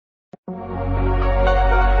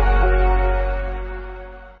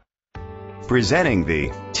Presenting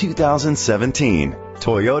the 2017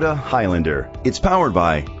 Toyota Highlander. It's powered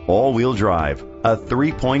by all-wheel drive, a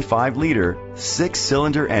 3.5-liter,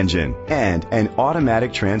 6-cylinder engine, and an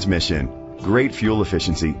automatic transmission. Great fuel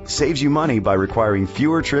efficiency saves you money by requiring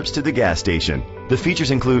fewer trips to the gas station. The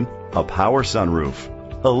features include a power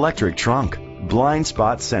sunroof, electric trunk, blind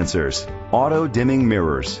spot sensors, auto-dimming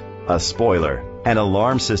mirrors, a spoiler, an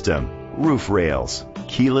alarm system, roof rails,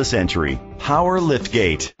 keyless entry, power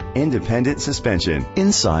liftgate, independent suspension.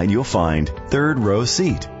 Inside you'll find third row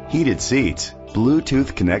seat, heated seats,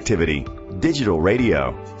 Bluetooth connectivity, digital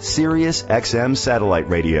radio, Sirius XM satellite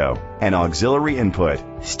radio, and auxiliary input,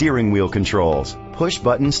 steering wheel controls, push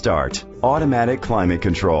button start, automatic climate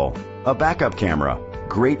control, a backup camera.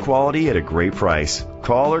 Great quality at a great price.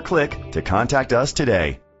 Call or click to contact us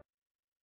today.